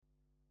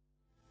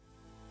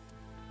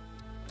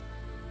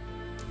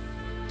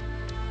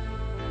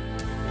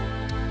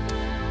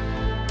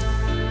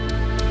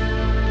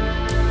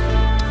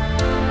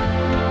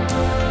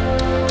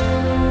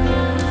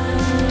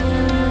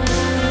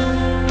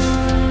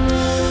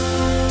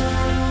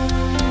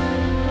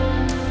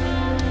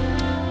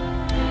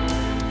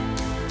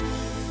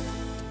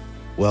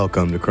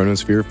Welcome to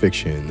Chronosphere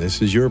Fiction. This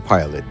is your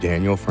pilot,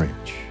 Daniel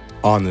French.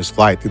 On this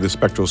flight through the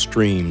spectral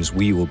streams,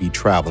 we will be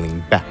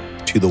traveling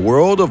back to the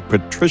world of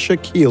Patricia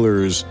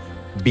Keeler's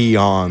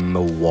Beyond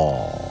the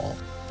Wall.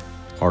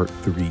 Part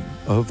 3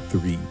 of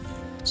 3.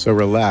 So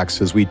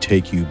relax as we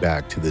take you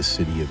back to the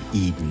city of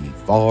Eden,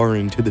 far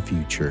into the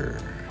future.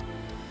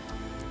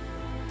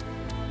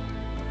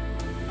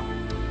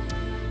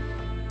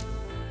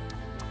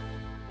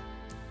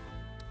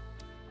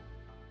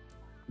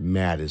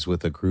 Matt is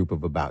with a group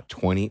of about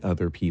 20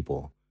 other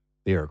people.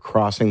 They are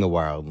crossing the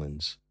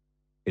wildlands.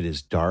 It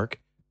is dark.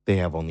 They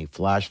have only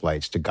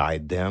flashlights to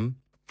guide them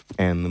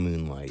and the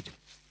moonlight.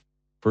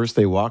 First,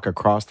 they walk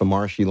across the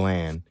marshy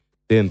land,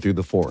 then through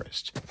the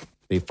forest.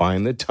 They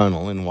find the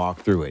tunnel and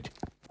walk through it.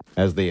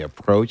 As they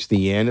approach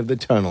the end of the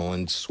tunnel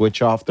and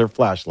switch off their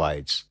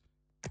flashlights,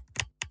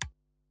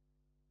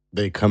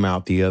 they come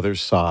out the other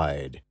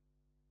side.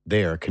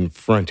 They are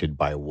confronted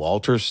by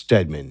Walter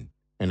Stedman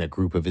and a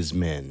group of his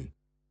men.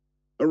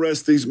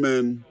 Arrest these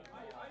men.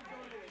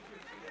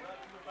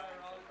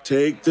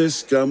 Take this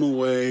scum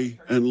away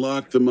and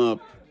lock them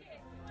up.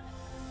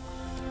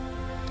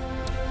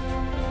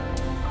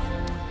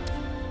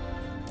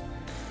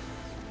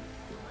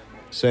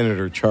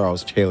 Senator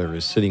Charles Taylor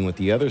is sitting with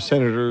the other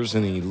senators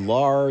in a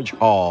large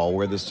hall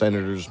where the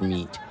senators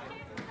meet.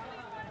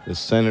 The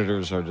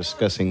senators are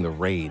discussing the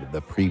raid of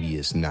the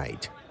previous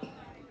night.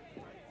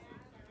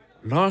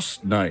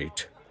 Last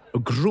night, a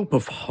group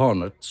of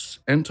hornets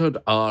entered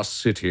our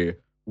city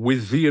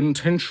with the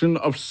intention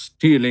of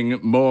stealing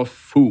more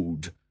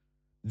food.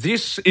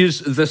 This is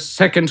the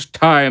second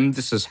time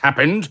this has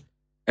happened,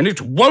 and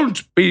it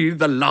won't be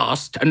the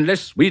last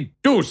unless we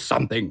do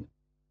something.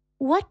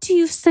 What do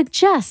you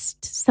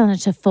suggest,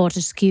 Senator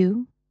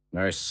Fortescue?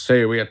 I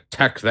say we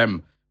attack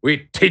them.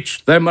 We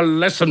teach them a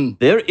lesson.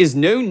 There is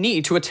no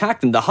need to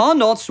attack them. The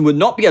Harnots would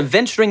not be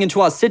adventuring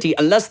into our city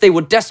unless they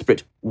were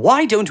desperate.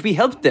 Why don't we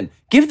help them?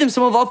 Give them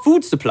some of our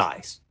food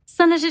supplies.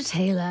 Senator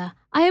Taylor,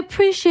 I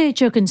appreciate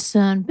your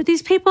concern, but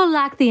these people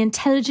lack the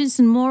intelligence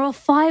and moral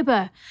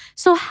fiber.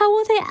 So how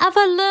will they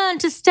ever learn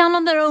to stand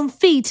on their own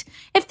feet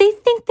if they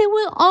think they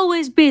will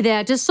always be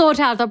there to sort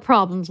out their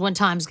problems when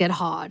times get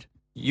hard?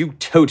 You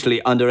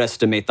totally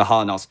underestimate the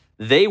Harnots.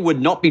 They would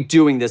not be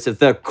doing this if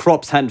their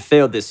crops hadn't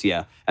failed this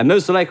year, and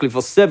most likely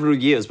for several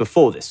years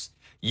before this.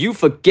 You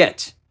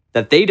forget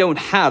that they don't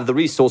have the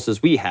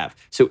resources we have,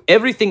 so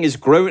everything is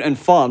grown and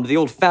farmed the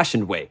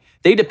old-fashioned way.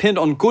 They depend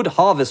on good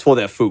harvests for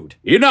their food.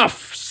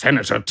 Enough,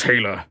 Senator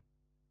Taylor.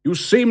 You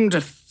seem to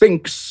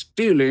think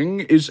stealing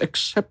is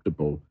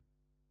acceptable.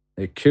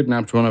 They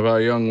kidnapped one of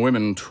our young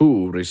women,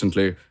 too,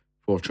 recently.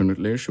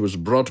 Fortunately, she was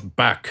brought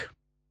back.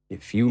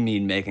 If you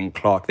mean Megan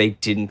Clark, they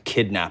didn't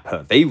kidnap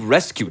her. They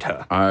rescued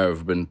her.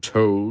 I've been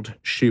told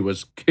she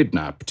was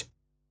kidnapped.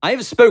 I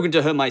have spoken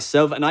to her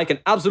myself, and I can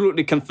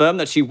absolutely confirm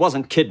that she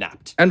wasn't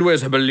kidnapped. And we're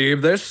to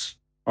believe this,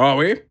 are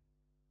we?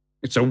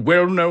 It's a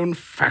well-known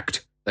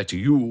fact that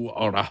you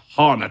are a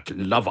Hornet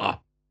lover,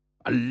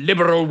 a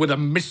liberal with a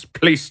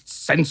misplaced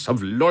sense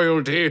of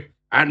loyalty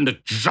and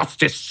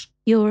justice.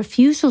 Your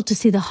refusal to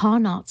see the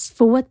Harnots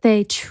for what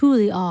they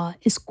truly are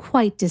is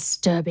quite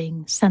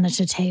disturbing,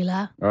 Senator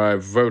Taylor. I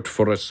vote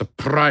for a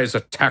surprise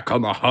attack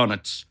on the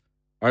Hornets.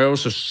 I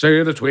also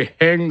say that we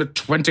hang the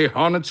 20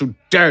 Hornets who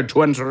dared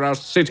to enter our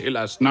city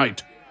last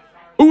night.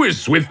 Who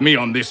is with me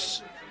on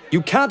this?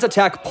 You can't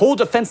attack poor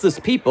defenseless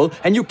people,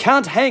 and you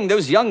can't hang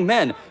those young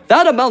men.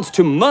 That amounts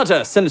to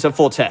murder, Senator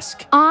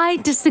Fortesque. I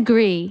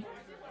disagree.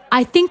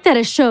 I think that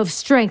a show of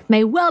strength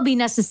may well be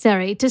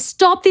necessary to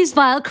stop these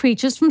vile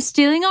creatures from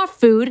stealing our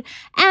food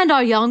and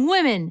our young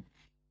women.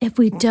 If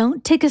we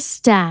don't take a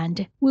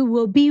stand, we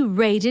will be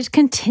raided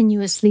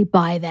continuously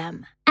by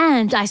them.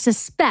 And I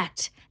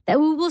suspect that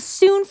we will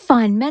soon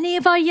find many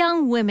of our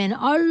young women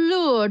are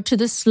lured to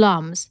the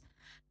slums,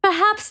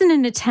 perhaps in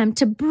an attempt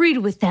to breed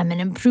with them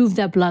and improve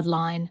their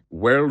bloodline.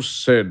 Well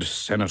said,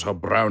 Senator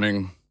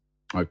Browning.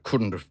 I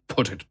couldn't have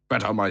put it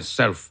better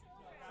myself.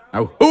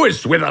 Now, who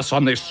is with us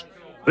on this?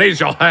 Raise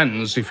your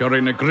hands if you're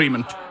in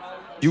agreement.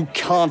 You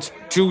can't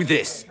do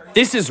this.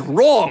 This is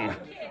wrong.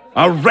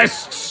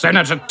 Arrest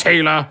Senator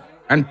Taylor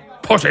and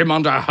put him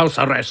under house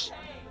arrest.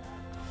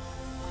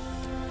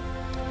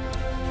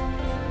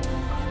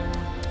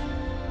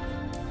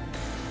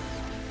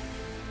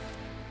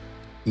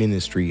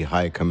 Ministry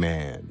High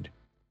Command,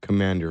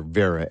 Commander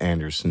Vera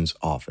Anderson's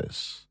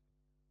office.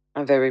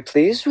 I'm very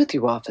pleased with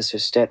you, Officer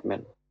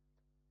Stedman.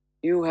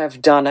 You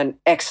have done an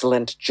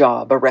excellent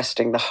job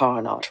arresting the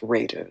Harnot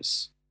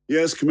raiders.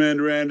 Yes,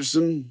 Commander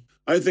Anderson.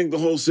 I think the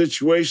whole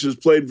situation has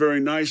played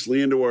very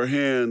nicely into our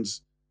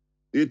hands.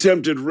 The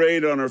attempted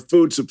raid on our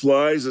food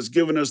supplies has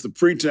given us the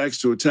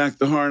pretext to attack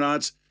the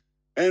Harnots,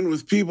 and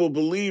with people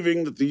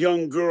believing that the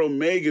young girl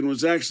Megan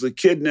was actually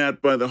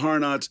kidnapped by the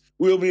Harnots,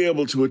 we'll be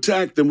able to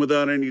attack them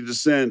without any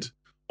dissent.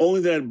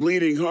 Only that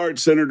bleeding heart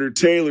Senator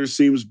Taylor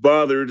seems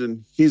bothered,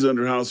 and he's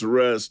under house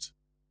arrest.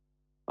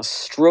 A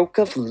stroke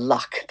of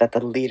luck that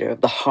the leader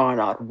of the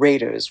Harnot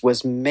raiders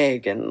was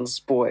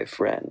Megan's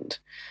boyfriend.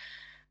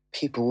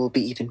 People will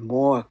be even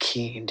more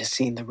keen to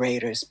see the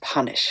raiders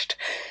punished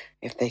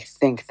if they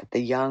think that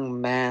the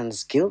young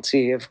man's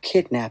guilty of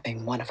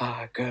kidnapping one of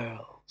our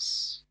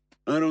girls.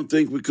 I don't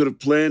think we could have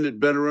planned it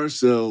better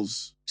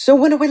ourselves. So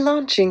when are we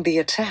launching the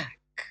attack?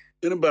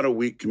 In about a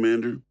week,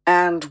 Commander.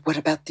 And what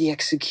about the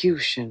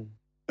execution?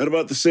 At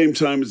about the same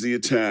time as the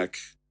attack.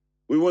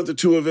 We want the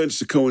two events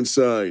to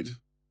coincide.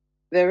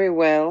 Very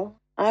well.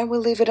 I will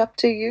leave it up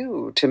to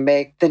you to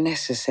make the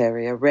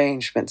necessary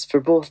arrangements for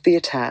both the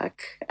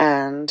attack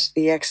and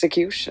the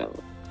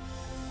execution.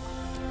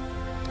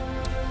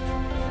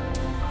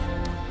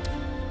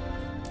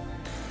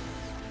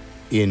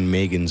 In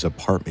Megan's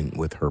apartment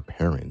with her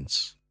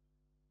parents.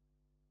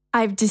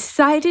 I've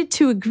decided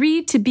to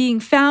agree to being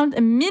found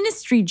a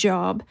ministry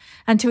job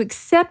and to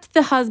accept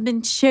the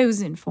husband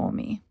chosen for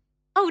me.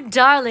 Oh,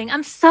 darling,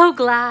 I'm so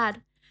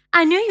glad.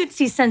 I knew you'd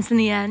see sense in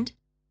the end.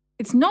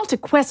 It's not a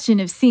question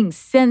of seeing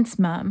sense,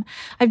 Mum.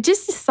 I've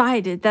just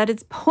decided that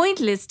it's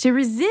pointless to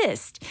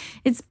resist.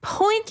 It's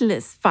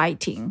pointless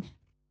fighting.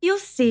 You'll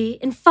see,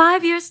 in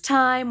 5 years'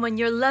 time, when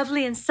you're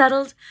lovely and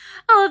settled,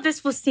 all of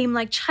this will seem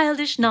like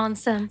childish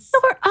nonsense.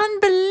 You're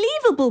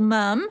unbelievable,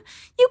 Mum.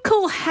 You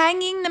call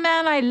hanging the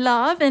man I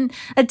love and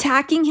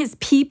attacking his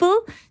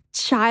people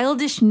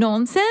childish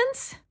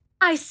nonsense?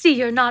 I see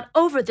you're not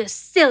over this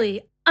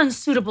silly,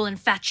 unsuitable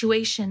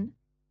infatuation.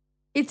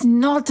 It's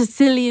not a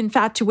silly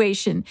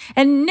infatuation.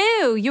 And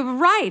no, you're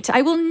right.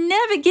 I will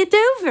never get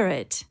over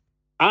it.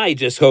 I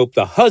just hope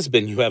the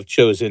husband you have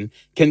chosen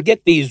can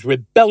get these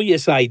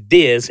rebellious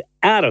ideas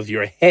out of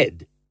your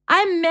head.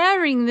 I'm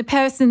marrying the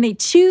person they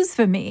choose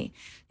for me.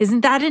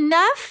 Isn't that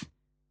enough?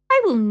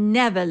 I will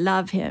never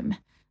love him.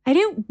 I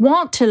don't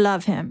want to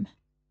love him.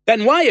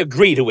 Then why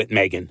agree to it,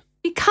 Megan?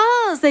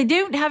 Because I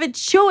don't have a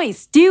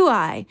choice, do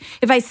I?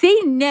 If I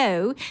say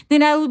no,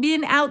 then I will be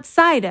an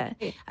outsider.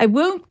 I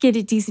won't get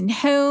a decent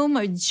home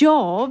or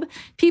job.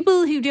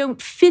 People who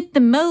don't fit the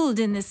mold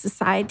in this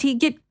society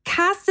get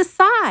cast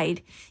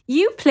aside.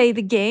 You play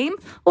the game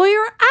or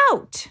you're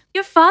out.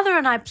 Your father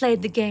and I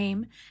played the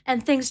game,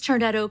 and things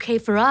turned out okay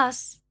for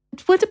us.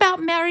 But what about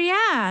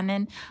Marianne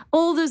and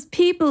all those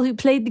people who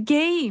played the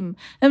game,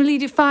 only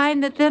to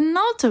find that they're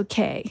not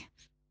okay?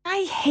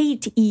 I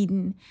hate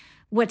Eden.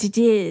 What it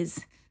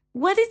is,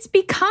 what it's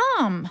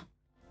become.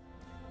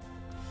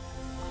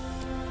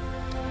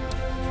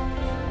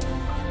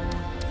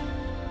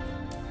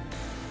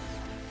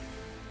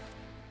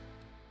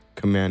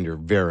 Commander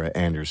Vera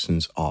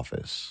Anderson's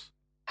office.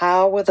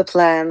 How are the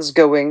plans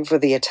going for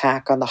the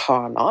attack on the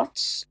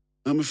Harnots?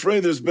 I'm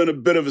afraid there's been a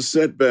bit of a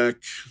setback.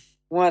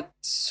 What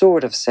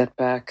sort of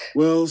setback?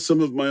 Well, some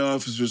of my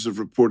officers have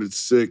reported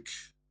sick.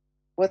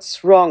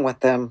 What's wrong with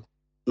them?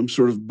 Some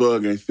sort of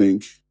bug, I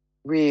think.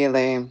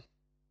 Really?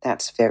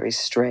 That's very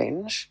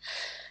strange.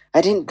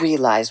 I didn't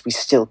realize we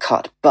still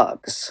caught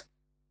bugs.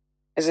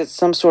 Is it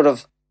some sort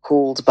of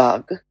cold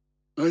bug?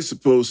 I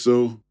suppose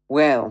so.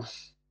 Well,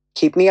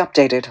 keep me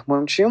updated,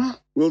 won't you?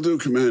 Will do,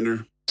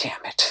 Commander.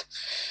 Damn it.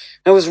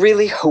 I was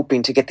really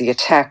hoping to get the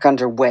attack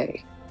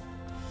underway.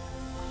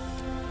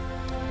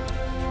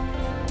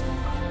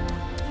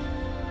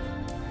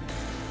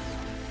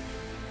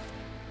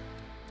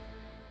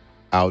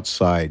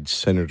 Outside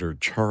Senator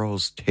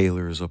Charles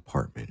Taylor's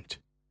apartment.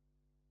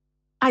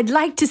 I'd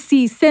like to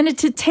see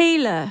Senator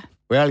Taylor.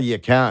 Well, you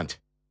can't.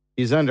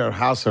 He's under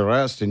house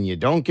arrest and you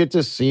don't get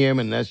to see him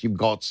unless you've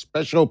got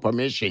special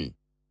permission.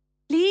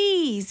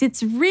 Please,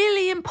 it's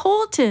really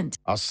important.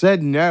 I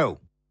said no.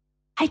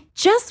 I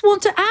just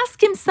want to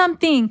ask him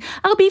something.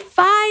 I'll be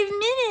 5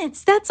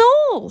 minutes, that's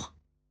all.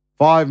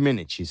 5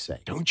 minutes, you say.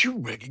 Don't you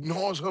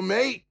recognize her,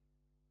 mate?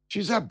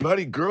 She's that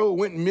bloody girl who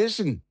went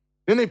missing.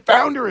 Then they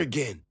found her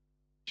again.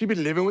 She'd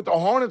been living with the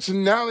Hornets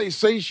and now they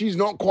say she's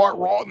not quite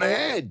right in the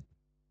head.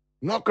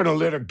 I'm not going to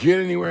let her get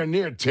anywhere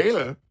near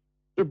Taylor.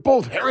 They're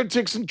both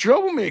heretics and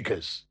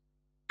troublemakers.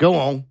 Go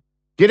on.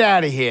 Get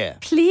out of here.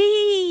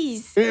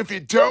 Please. If you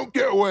don't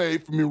get away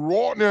from me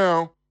right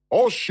now,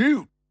 I'll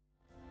shoot.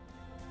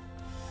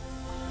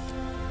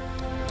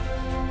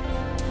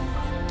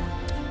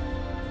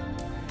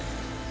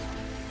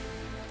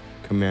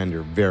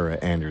 Commander Vera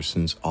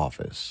Anderson's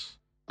office.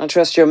 I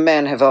trust your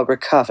men have all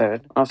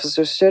recovered,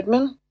 Officer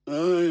Stedman?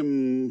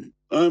 I'm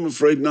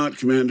afraid not,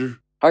 Commander.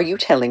 Are you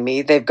telling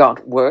me they've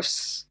got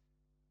worse?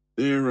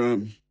 They're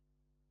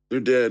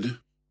dead.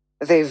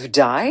 They've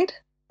died?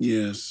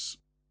 Yes.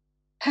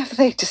 Have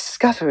they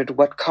discovered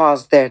what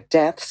caused their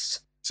deaths?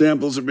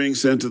 Samples are being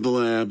sent to the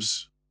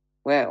labs.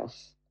 Well,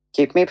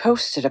 keep me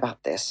posted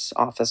about this,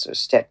 Officer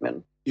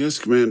Stedman. Yes,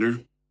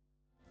 Commander.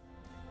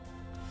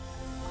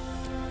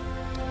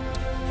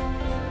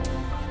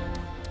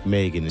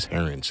 Megan's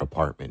parents'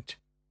 apartment.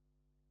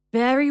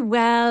 Very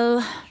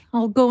well.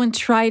 I'll go and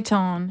try it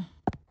on.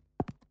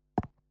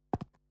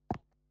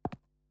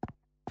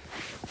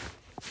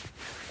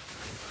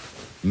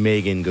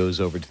 Megan goes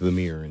over to the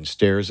mirror and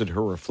stares at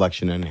her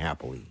reflection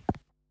unhappily.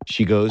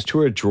 She goes to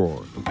her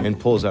drawer and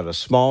pulls out a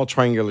small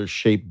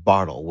triangular-shaped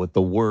bottle with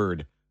the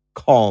word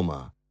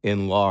Calma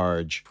in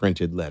large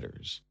printed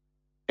letters.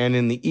 And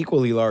in the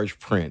equally large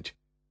print,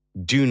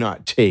 Do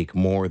not take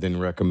more than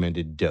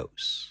recommended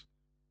dose.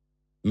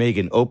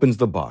 Megan opens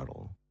the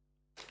bottle.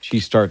 She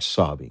starts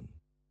sobbing.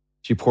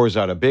 She pours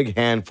out a big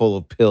handful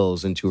of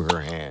pills into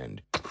her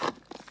hand.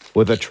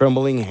 With a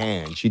trembling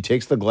hand, she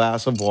takes the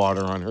glass of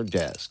water on her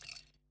desk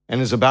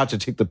and is about to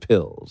take the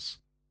pills.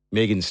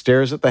 Megan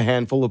stares at the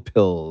handful of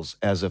pills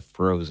as if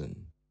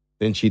frozen.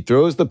 Then she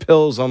throws the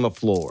pills on the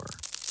floor.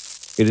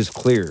 It is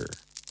clear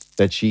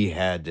that she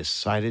had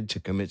decided to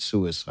commit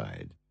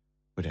suicide,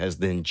 but has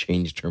then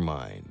changed her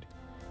mind.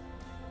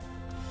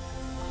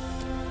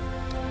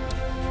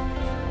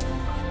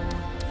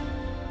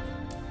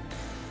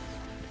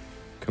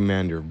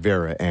 Commander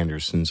Vera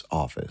Anderson's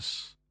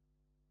office.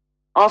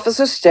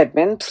 Officer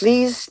Stedman,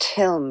 please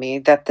tell me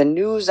that the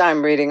news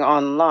I'm reading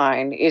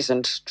online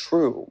isn't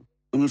true.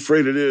 I'm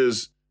afraid it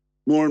is.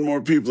 More and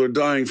more people are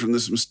dying from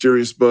this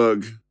mysterious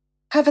bug.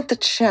 Haven't the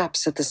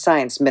chaps at the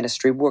Science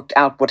Ministry worked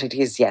out what it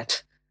is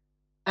yet?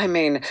 I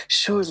mean,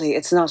 surely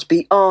it's not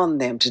beyond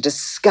them to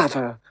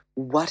discover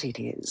what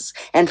it is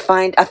and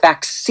find a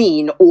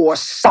vaccine or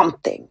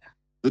something.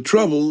 The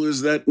trouble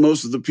is that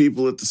most of the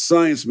people at the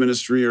Science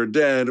Ministry are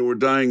dead or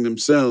dying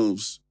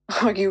themselves.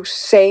 Are you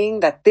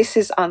saying that this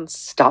is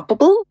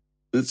unstoppable?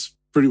 That's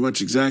pretty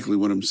much exactly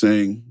what I'm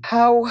saying.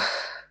 How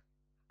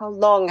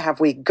long have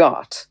we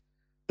got?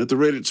 At the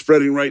rate it's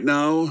spreading right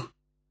now,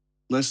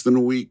 less than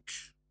a week.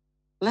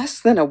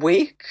 Less than a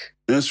week?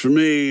 As for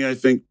me, I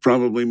think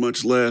probably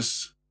much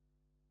less.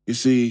 You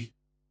see,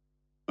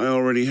 I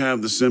already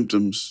have the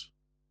symptoms.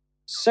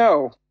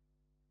 So,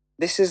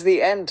 this is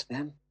the end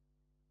then?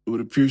 It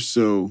would appear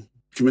so,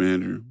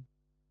 Commander.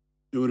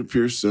 It would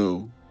appear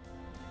so.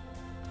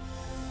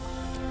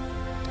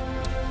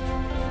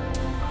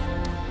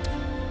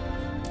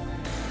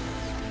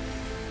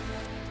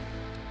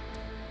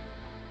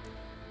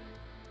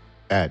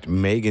 At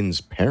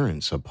Megan's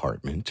parents'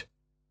 apartment.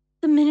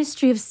 The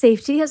Ministry of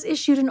Safety has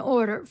issued an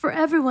order for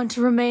everyone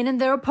to remain in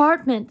their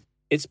apartment.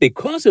 It's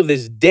because of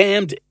this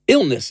damned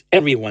illness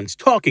everyone's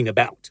talking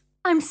about.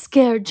 I'm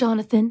scared,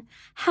 Jonathan.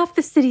 Half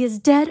the city is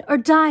dead or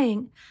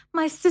dying.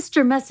 My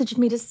sister messaged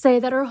me to say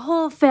that her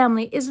whole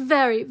family is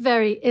very,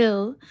 very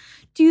ill.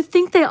 Do you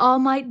think they all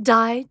might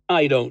die?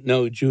 I don't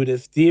know,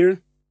 Judith,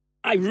 dear.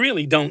 I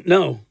really don't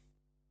know.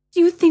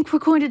 Do you think we're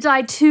going to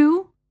die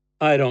too?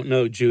 I don't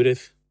know,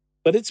 Judith.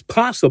 But it's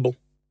possible.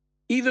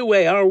 Either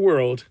way, our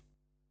world,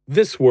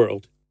 this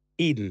world,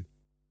 Eden,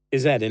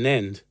 is at an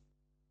end.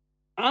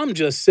 I'm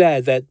just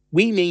sad that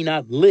we may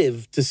not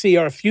live to see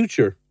our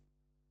future,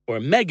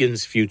 or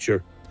Megan's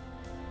future.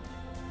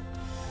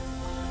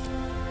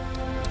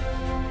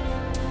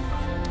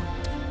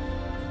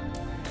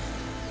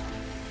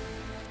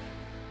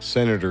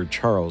 Senator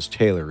Charles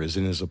Taylor is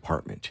in his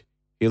apartment.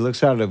 He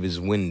looks out of his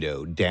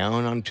window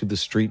down onto the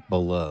street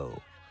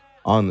below.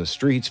 On the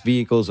streets,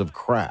 vehicles have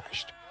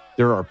crashed.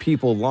 There are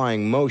people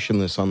lying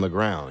motionless on the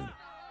ground,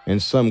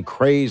 and some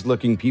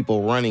crazed-looking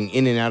people running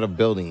in and out of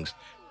buildings,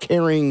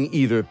 carrying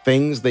either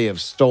things they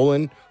have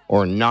stolen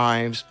or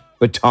knives,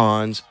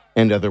 batons,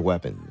 and other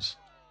weapons.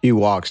 He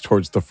walks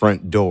towards the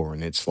front door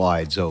and it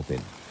slides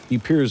open. He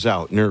peers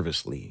out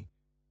nervously.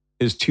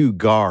 His two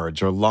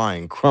guards are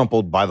lying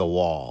crumpled by the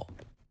wall,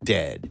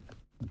 dead.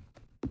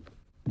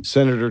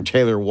 Senator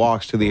Taylor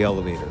walks to the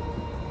elevator.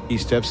 He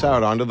steps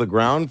out onto the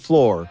ground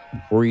floor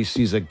where he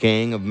sees a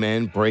gang of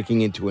men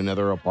breaking into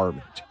another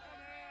apartment.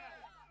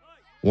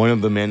 One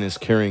of the men is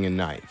carrying a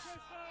knife.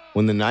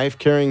 When the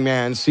knife-carrying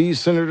man sees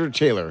Senator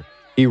Taylor,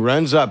 he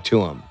runs up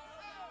to him.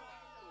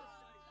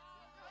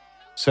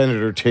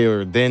 Senator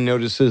Taylor then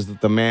notices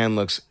that the man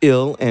looks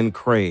ill and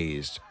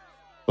crazed.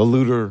 The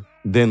looter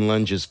then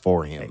lunges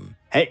for him.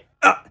 Hey,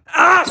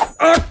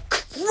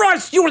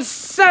 Christ, you're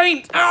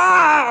insane!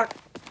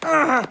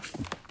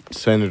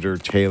 Senator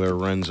Taylor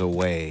runs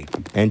away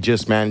and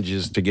just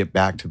manages to get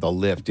back to the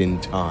lift in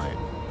time.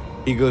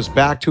 He goes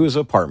back to his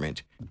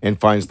apartment and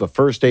finds the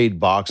first aid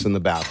box in the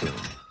bathroom.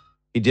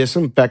 He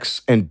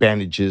disinfects and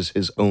bandages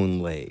his own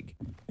leg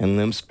and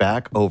limps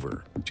back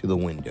over to the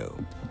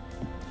window.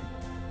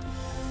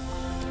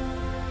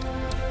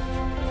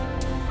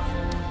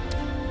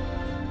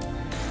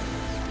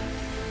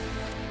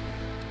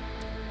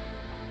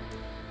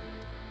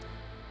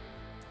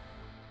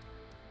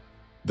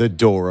 The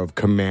door of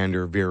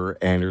Commander Vera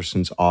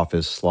Anderson's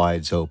office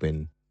slides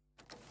open.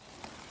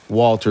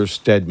 Walter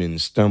Stedman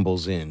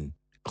stumbles in,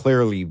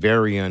 clearly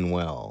very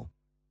unwell.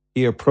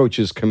 He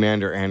approaches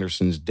Commander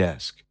Anderson's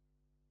desk.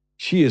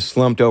 She is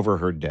slumped over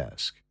her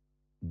desk,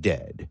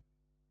 dead.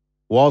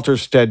 Walter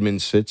Stedman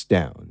sits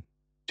down,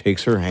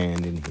 takes her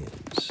hand in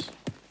his.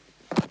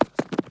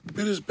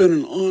 It has been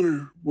an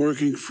honor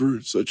working for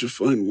such a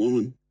fine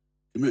woman,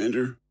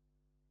 Commander.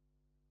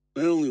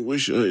 I only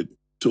wish I had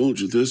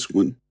told you this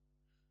when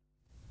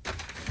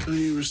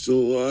you were still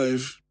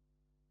alive.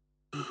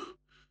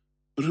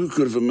 But who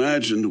could have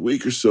imagined a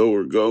week or so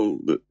ago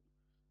that...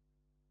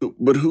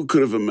 But who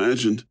could have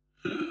imagined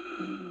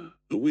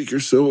a week or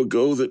so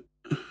ago that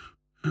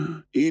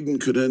Eden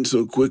could end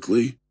so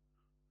quickly?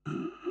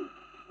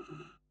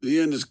 The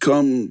end has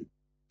come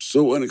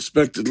so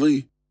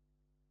unexpectedly.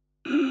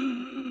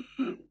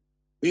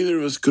 Neither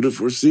of us could have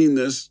foreseen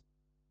this.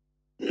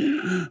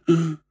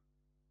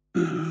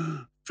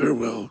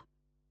 Farewell,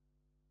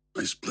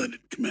 my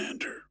splendid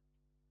commander.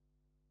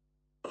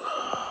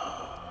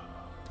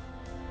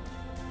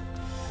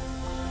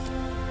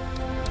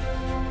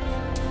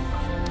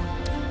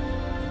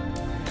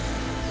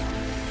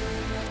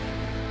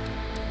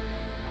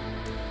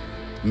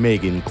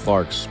 Megan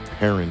Clark's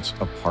parents'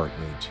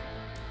 apartment.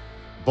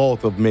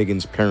 Both of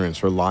Megan's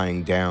parents are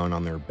lying down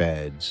on their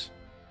beds,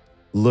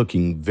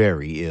 looking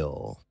very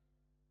ill.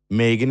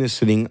 Megan is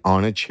sitting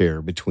on a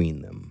chair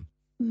between them.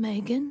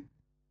 Megan,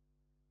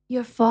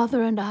 your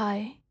father and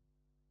I,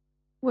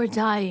 we're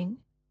dying.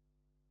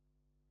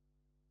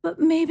 But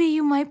maybe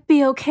you might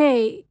be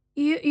okay.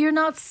 You're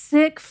not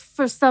sick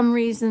for some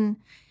reason.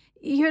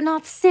 You're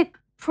not sick.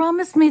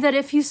 Promise me that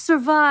if you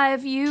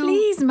survive, you...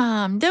 Please,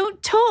 Mom,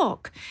 don't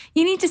talk.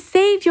 You need to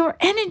save your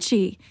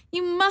energy.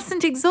 You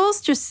mustn't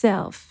exhaust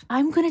yourself.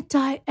 I'm gonna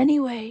die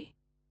anyway.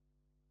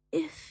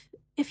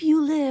 If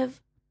you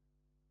live,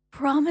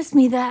 promise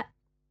me that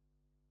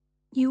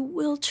you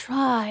will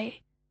try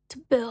to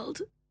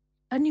build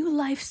a new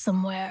life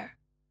somewhere.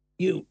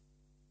 You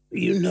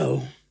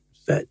know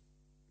that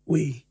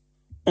we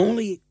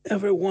only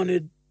ever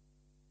wanted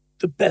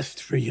the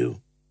best for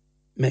you,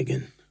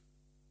 Megan.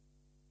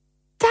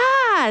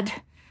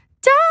 Dad!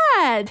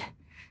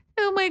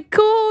 Oh my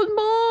God,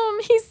 Mom,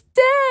 he's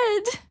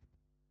dead.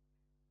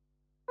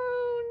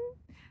 Oh,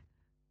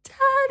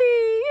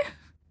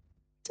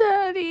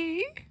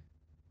 Daddy.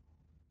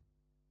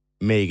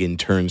 Megan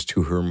turns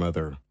to her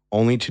mother,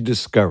 only to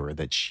discover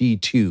that she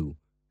too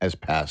has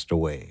passed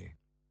away.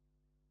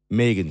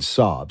 Megan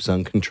sobs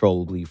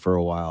uncontrollably for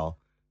a while,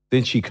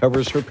 then she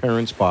covers her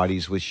parents'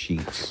 bodies with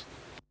sheets.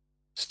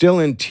 Still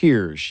in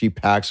tears, she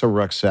packs a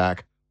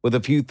rucksack with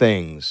a few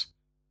things,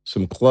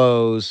 some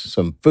clothes,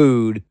 some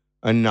food,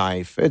 a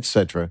knife,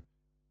 etc.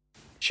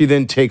 She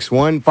then takes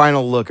one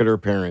final look at her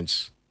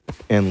parents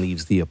and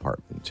leaves the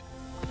apartment.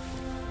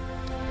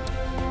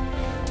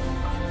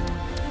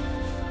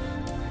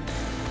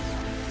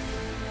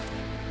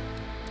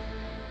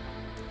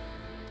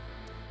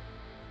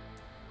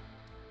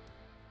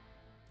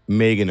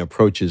 Megan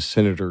approaches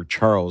Senator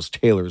Charles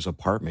Taylor's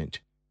apartment.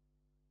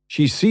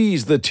 She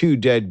sees the two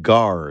dead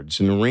guards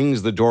and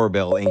rings the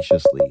doorbell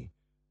anxiously.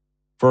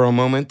 For a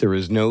moment, there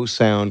is no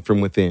sound from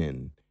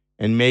within,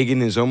 and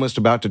Megan is almost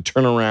about to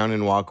turn around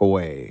and walk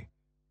away.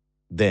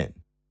 Then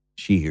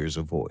she hears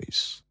a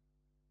voice.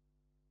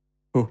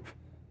 Who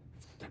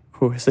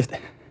is it?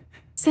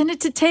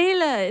 Senator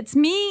Taylor, it's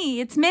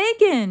me. It's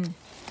Megan.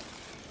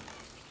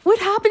 What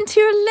happened to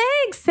your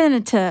leg,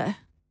 Senator?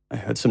 I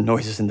heard some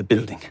noises in the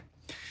building.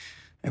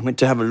 I went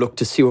to have a look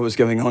to see what was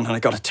going on, and I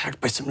got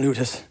attacked by some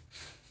looters.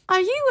 Are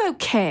you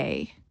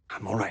okay?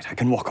 I'm all right. I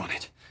can walk on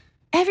it.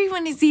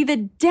 Everyone is either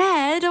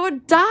dead or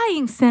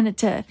dying,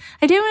 Senator.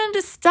 I don't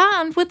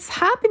understand what's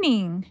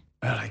happening.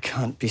 Well, I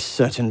can't be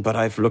certain, but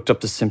I've looked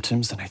up the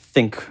symptoms, and I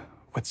think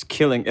what's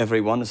killing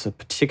everyone is a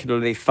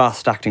particularly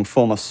fast-acting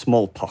form of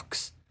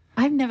smallpox.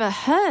 I've never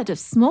heard of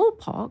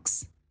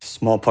smallpox.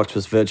 Smallpox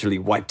was virtually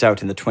wiped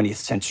out in the 20th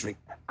century.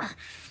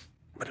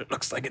 But it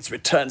looks like it's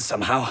returned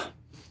somehow.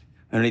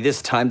 Only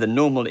this time, the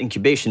normal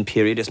incubation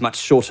period is much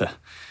shorter.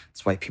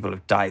 That's why people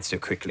have died so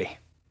quickly.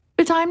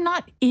 But I'm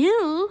not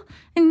ill,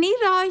 and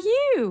neither are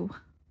you.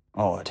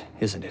 Odd,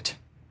 isn't it?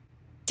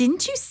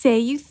 Didn't you say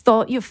you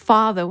thought your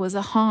father was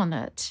a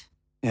Hornet?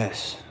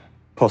 Yes,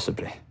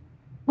 possibly.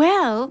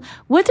 Well,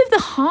 what if the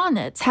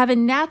Hornets have a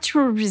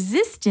natural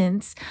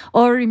resistance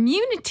or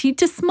immunity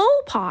to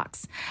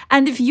smallpox?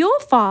 And if your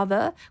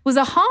father was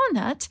a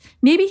Hornet,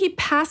 maybe he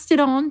passed it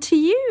on to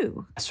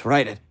you. That's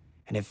right.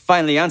 And it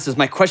finally answers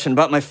my question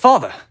about my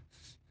father.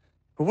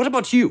 But what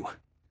about you?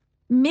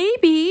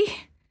 Maybe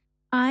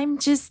I'm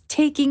just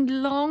taking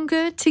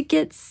longer to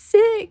get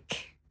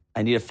sick.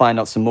 I need to find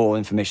out some more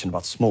information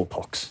about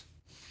smallpox.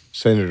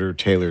 Senator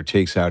Taylor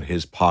takes out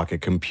his pocket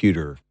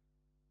computer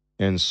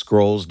and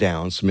scrolls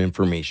down some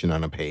information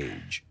on a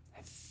page.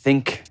 I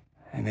think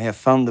I may have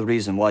found the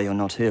reason why you're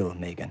not ill,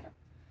 Megan.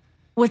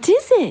 What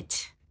is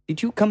it?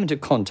 Did you come into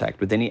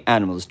contact with any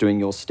animals during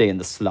your stay in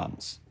the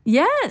slums?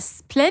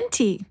 Yes,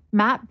 plenty.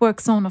 Matt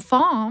works on a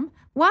farm.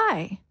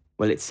 Why?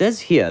 Well, it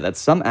says here that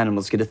some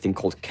animals get a thing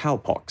called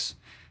cowpox.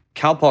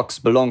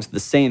 Cowpox belongs to the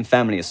same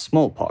family as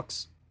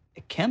smallpox.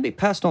 It can be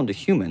passed on to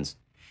humans,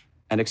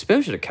 and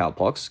exposure to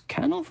cowpox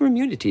can offer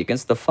immunity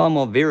against the far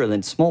more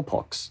virulent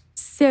smallpox.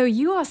 So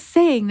you are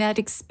saying that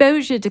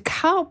exposure to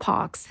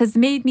cowpox has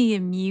made me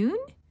immune?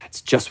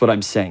 That's just what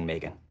I'm saying,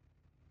 Megan.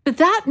 But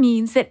that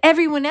means that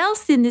everyone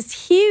else in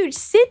this huge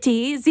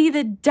city is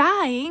either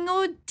dying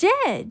or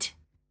dead.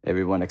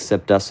 Everyone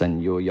except us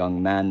and your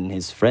young man and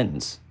his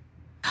friends.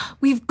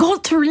 We've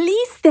got to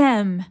release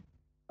them.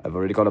 I've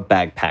already got a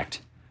bag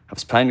packed. I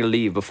was planning to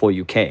leave before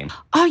you came.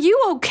 Are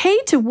you okay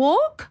to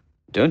walk?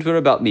 Don't worry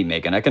about me,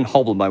 Megan. I can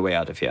hobble my way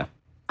out of here.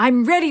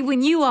 I'm ready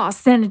when you are,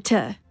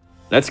 Senator.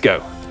 Let's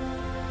go.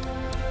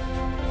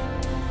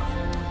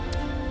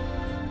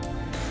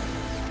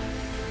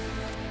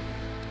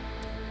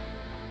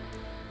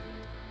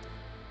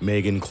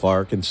 Megan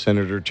Clark and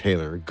Senator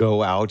Taylor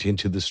go out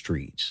into the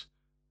streets.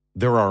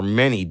 There are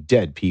many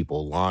dead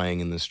people lying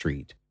in the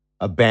street.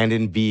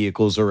 Abandoned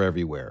vehicles are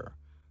everywhere.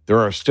 There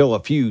are still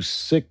a few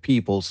sick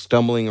people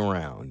stumbling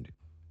around.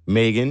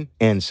 Megan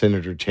and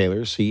Senator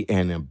Taylor see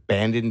an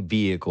abandoned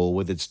vehicle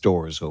with its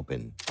doors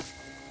open.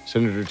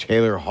 Senator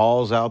Taylor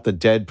hauls out the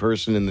dead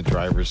person in the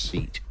driver's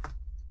seat.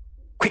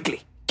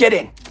 Quickly, get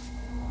in.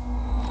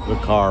 The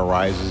car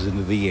rises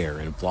into the air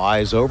and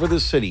flies over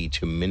the city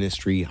to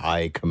Ministry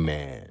High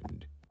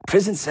Command.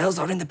 Prison cells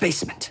are in the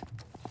basement.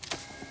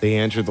 They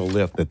enter the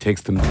lift that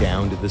takes them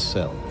down to the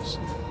cells.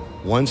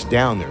 Once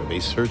down there, they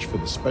search for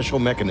the special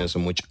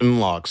mechanism which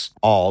unlocks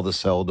all the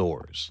cell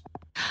doors.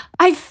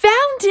 I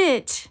found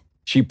it!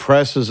 She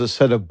presses a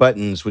set of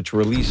buttons which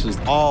releases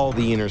all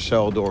the inner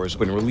cell doors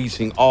when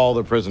releasing all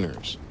the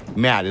prisoners.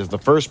 Matt is the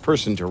first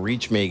person to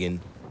reach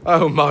Megan.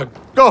 Oh my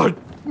God,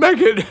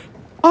 Megan!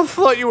 I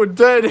thought you were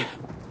dead.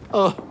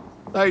 Oh,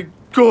 thank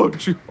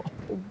God you're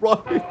all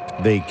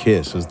right. They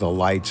kiss as the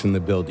lights in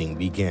the building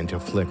begin to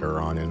flicker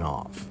on and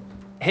off.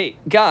 Hey,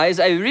 guys,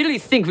 I really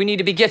think we need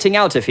to be getting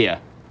out of here.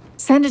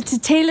 Senator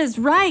Taylor's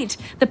right.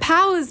 The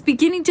power is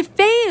beginning to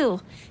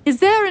fail.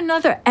 Is there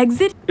another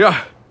exit?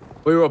 Yeah,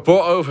 we were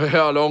brought over here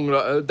along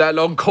that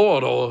long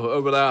corridor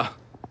over there.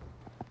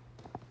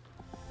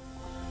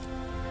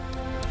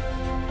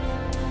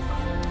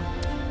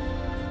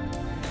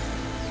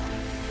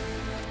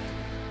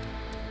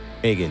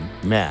 Megan,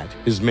 Matt,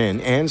 his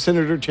men, and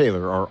Senator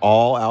Taylor are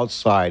all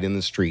outside in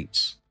the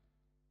streets.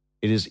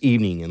 It is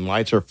evening and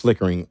lights are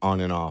flickering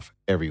on and off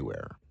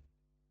everywhere.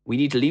 We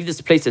need to leave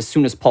this place as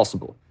soon as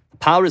possible. The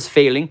power is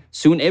failing.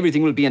 Soon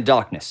everything will be in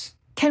darkness.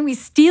 Can we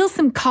steal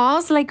some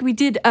cars like we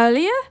did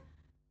earlier?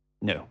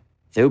 No,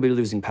 they'll be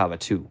losing power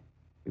too.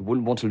 We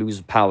wouldn't want to lose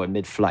power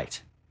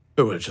mid-flight.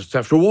 We'll just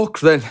have to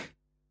walk then.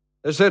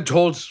 Let's head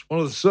towards one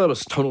of the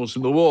service tunnels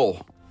in the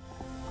wall.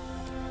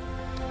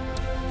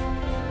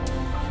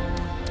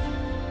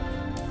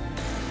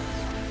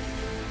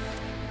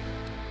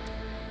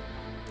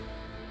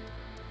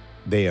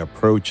 They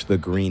approach the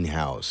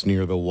greenhouse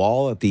near the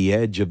wall at the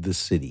edge of the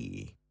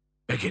city.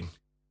 Megan,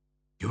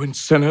 you and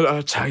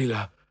Senator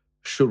Taylor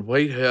should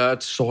wait here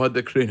outside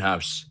the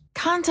greenhouse.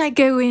 Can't I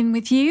go in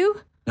with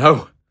you?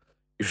 No,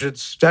 you should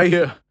stay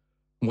here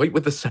and wait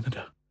with the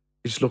senator.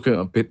 He's looking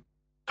a bit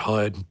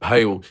tired and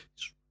pale.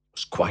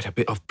 There's quite a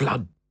bit of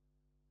blood.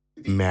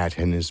 Matt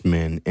and his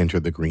men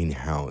enter the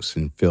greenhouse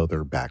and fill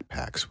their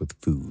backpacks with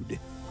food.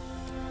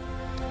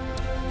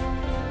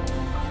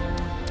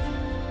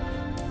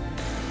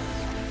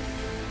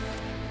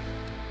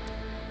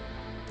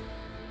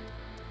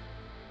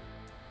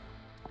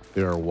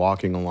 They are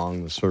walking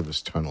along the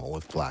service tunnel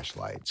with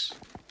flashlights.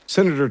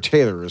 Senator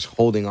Taylor is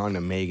holding on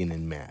to Megan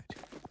and Matt.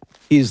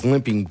 He is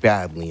limping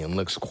badly and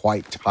looks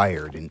quite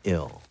tired and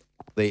ill.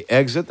 They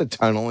exit the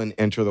tunnel and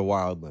enter the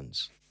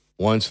wildlands.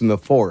 Once in the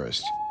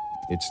forest,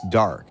 it's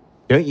dark.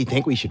 Don't you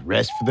think we should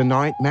rest for the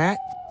night, Matt?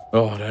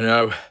 Oh, I don't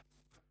know.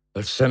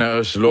 The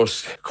senator's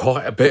lost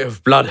quite a bit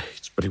of blood.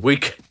 It's pretty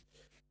weak.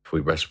 If we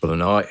rest for the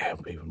night,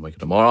 we will make it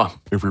tomorrow.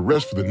 If we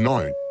rest for the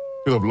night,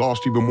 he'll have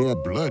lost even more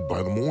blood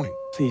by the morning.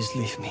 Please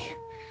leave me.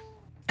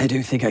 I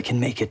don't think I can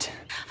make it.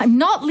 I'm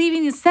not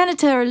leaving the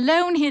senator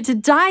alone here to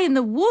die in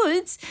the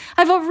woods.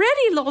 I've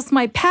already lost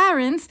my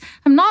parents.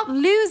 I'm not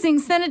losing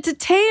Senator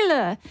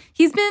Taylor.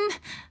 He's been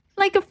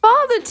like a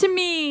father to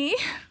me.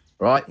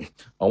 Right.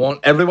 I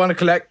want everyone to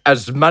collect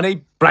as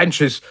many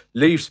branches,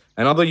 leaves,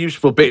 and other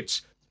useful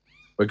bits.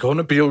 We're going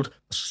to build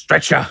a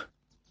stretcher.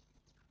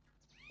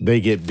 They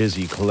get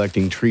busy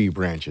collecting tree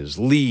branches,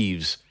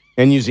 leaves,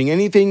 and using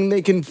anything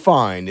they can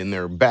find in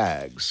their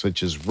bags,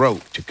 such as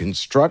rope, to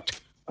construct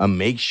a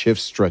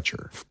makeshift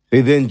stretcher. They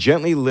then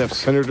gently lift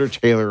Senator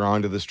Taylor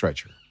onto the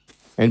stretcher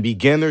and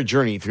begin their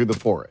journey through the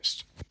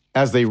forest.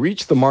 As they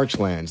reach the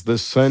marchlands, the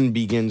sun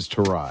begins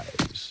to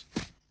rise.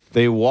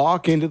 They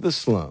walk into the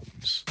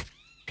slums.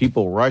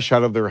 People rush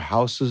out of their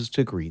houses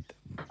to greet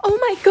them. Oh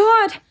my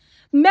God!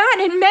 Matt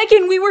and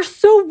Megan, we were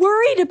so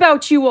worried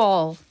about you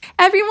all.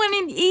 Everyone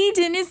in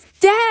Eden is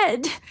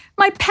dead.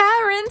 My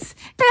parents,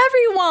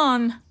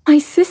 everyone. My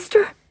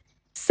sister,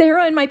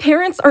 Sarah, and my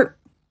parents are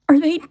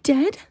they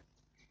dead?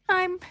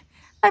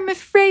 I'm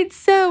afraid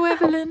so,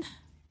 Evelyn.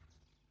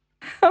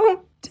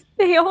 How did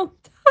they all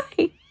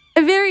die?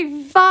 A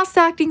very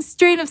fast-acting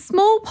strain of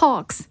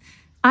smallpox.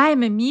 I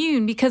am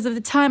immune because of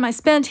the time I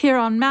spent here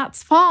on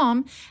Matt's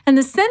farm, and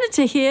the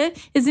senator here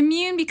is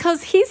immune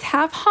because he's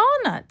half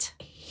Harnut.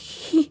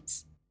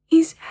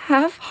 He's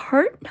half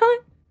Harnut?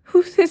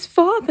 Who's his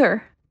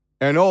father?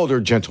 An older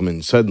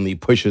gentleman suddenly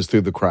pushes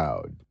through the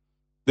crowd.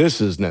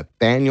 This is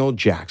Nathaniel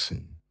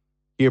Jackson.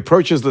 He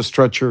approaches the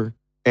stretcher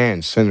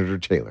and Senator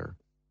Taylor.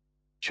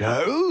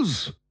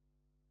 Charles?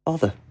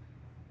 Father,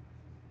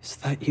 is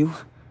that you?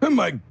 Oh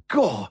my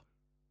God!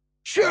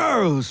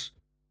 Charles!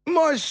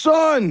 My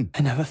son!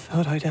 I never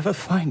thought I'd ever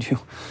find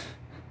you.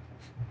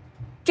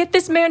 Get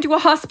this man to a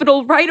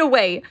hospital right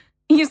away.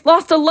 He's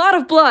lost a lot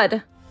of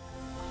blood.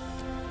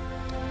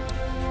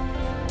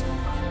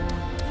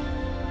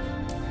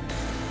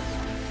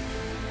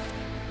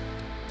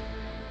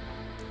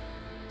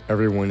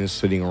 Everyone is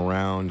sitting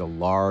around a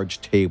large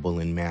table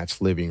in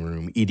Matt's living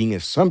room eating a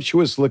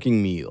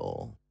sumptuous-looking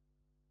meal.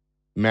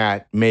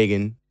 Matt,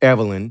 Megan,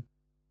 Evelyn,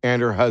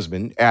 and her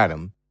husband,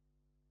 Adam,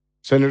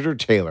 Senator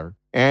Taylor,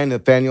 and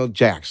Nathaniel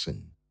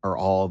Jackson are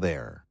all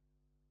there.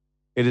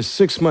 It is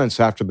 6 months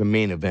after the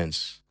main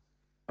events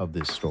of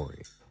this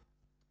story.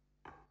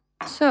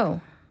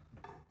 So,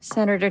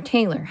 Senator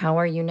Taylor, how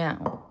are you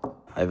now?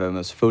 I've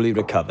almost fully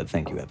recovered,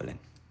 thank you, Evelyn.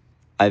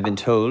 I've been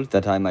told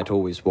that I might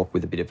always walk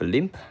with a bit of a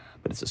limp,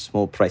 but it's a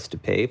small price to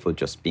pay for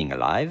just being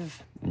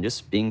alive and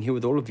just being here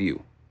with all of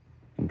you.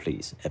 And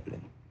please,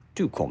 Evelyn,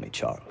 do call me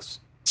Charles.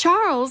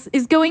 Charles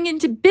is going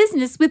into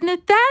business with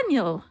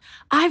Nathaniel.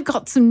 I've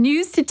got some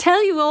news to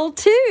tell you all,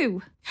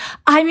 too.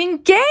 I'm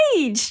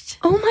engaged.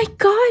 Oh my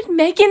God,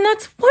 Megan,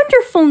 that's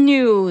wonderful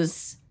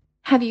news.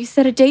 Have you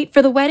set a date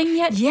for the wedding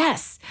yet?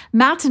 Yes,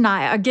 Matt and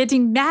I are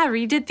getting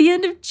married at the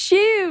end of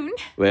June.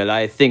 Well,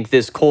 I think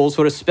this calls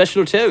for a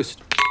special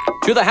toast.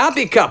 To the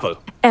happy couple.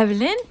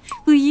 Evelyn,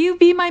 will you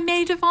be my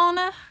maid of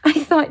honor? I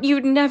thought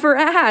you'd never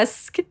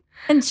ask.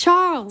 And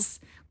Charles,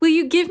 will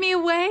you give me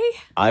away?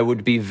 I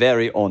would be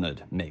very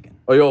honored, Megan.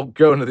 Oh, you're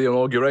going to the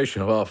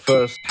inauguration of our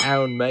first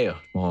town mayor.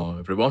 Oh,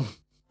 everyone.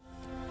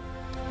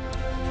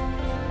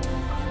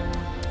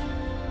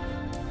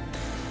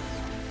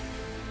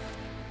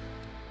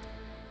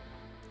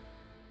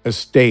 A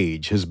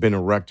stage has been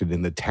erected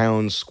in the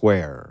town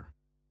square.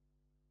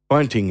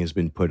 Bunting has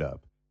been put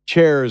up.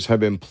 Chairs have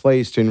been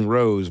placed in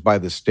rows by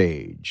the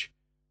stage.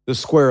 The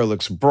square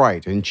looks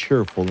bright and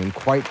cheerful and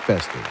quite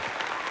festive.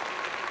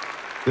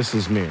 This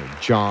is Mayor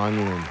John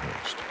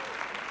Lindhurst.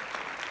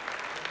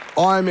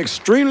 I'm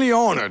extremely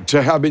honored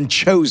to have been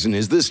chosen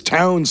as this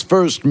town's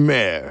first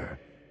mayor.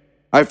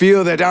 I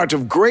feel that out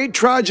of great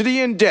tragedy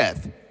and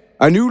death,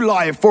 a new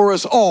life for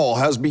us all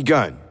has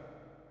begun.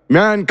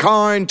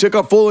 Mankind took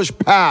a foolish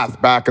path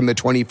back in the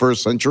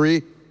 21st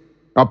century,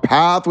 a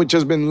path which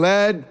has been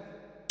led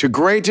to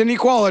great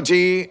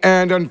inequality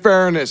and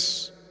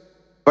unfairness.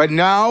 But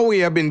now we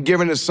have been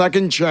given a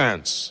second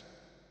chance,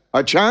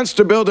 a chance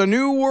to build a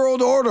new world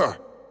order,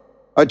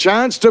 a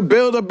chance to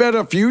build a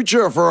better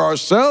future for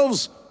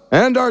ourselves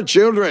and our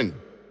children.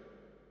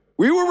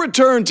 We will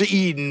return to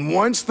Eden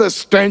once the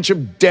stench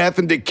of death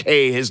and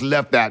decay has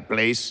left that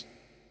place,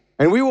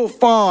 and we will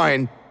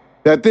find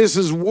that this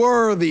is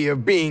worthy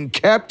of being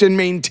kept and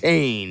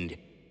maintained.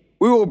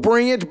 We will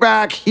bring it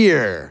back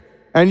here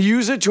and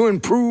use it to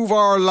improve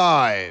our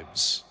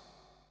lives.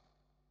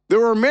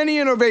 There are many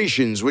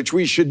innovations which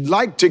we should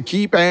like to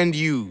keep and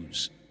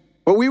use,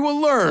 but we will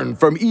learn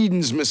from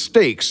Eden's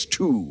mistakes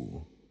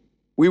too.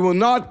 We will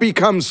not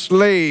become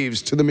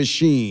slaves to the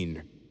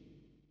machine.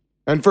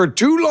 And for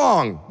too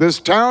long, this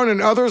town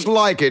and others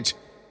like it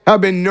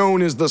have been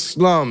known as the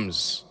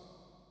slums.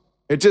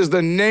 It is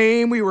the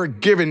name we were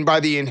given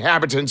by the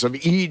inhabitants of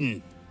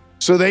Eden,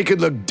 so they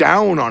could look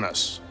down on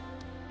us.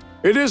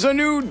 It is a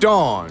new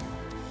dawn,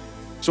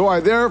 so I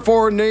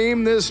therefore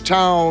name this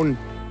town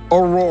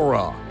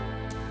Aurora,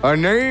 a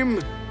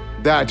name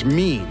that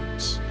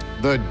means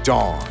the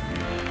dawn.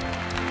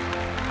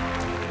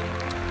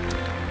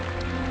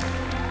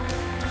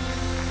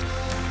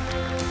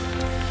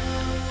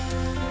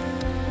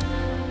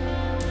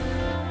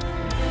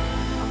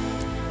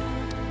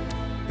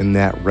 And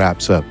that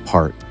wraps up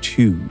part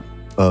 2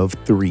 of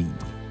 3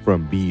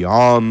 from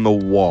Beyond the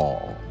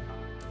Wall,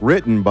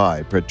 written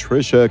by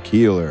Patricia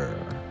Keeler.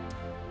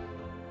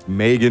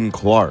 Megan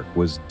Clark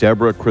was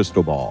Deborah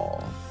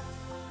Cristobal.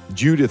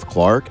 Judith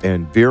Clark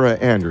and Vera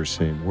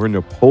Anderson were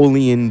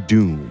Napoleon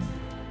Doom.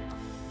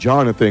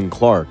 Jonathan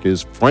Clark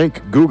is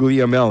Frank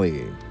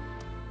Guglielmelli.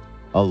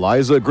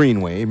 Eliza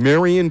Greenway,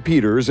 Marion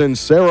Peters, and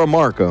Sarah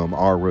Markham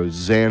are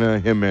Rosanna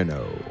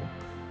Jimeno.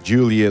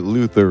 Juliet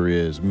Luther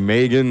is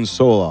Megan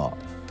Soloff.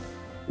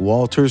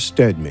 Walter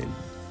Stedman,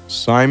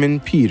 Simon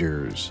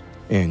Peters,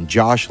 and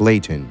Josh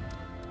Layton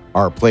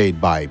are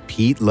played by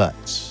Pete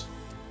Lutz.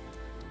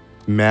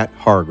 Matt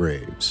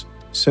Hargraves,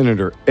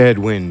 Senator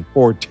Edwin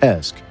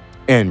Fortesque,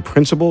 and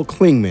Principal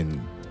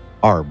Klingman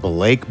are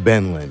Blake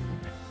Benlin.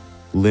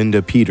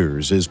 Linda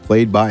Peters is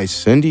played by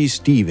Cindy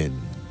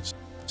Stevens.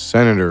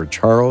 Senator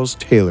Charles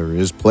Taylor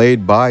is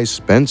played by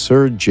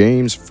Spencer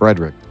James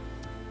Frederick.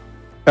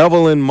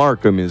 Evelyn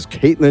Markham is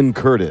Caitlin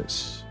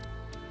Curtis.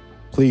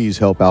 Please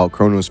help out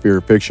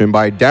Chronosphere Fiction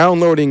by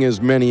downloading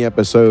as many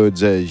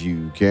episodes as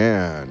you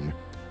can.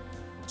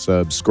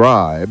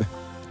 Subscribe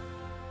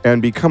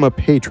and become a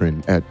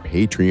patron at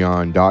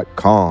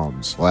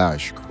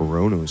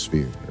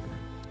patreon.com/chronosphere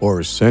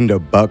or send a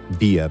buck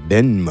via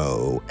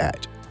Venmo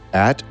at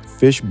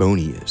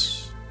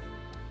 @Fishbonius.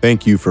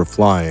 Thank you for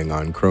flying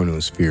on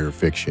Chronosphere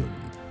Fiction.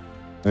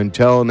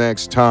 Until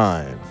next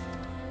time,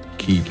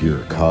 keep your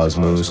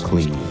cosmos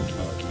clean.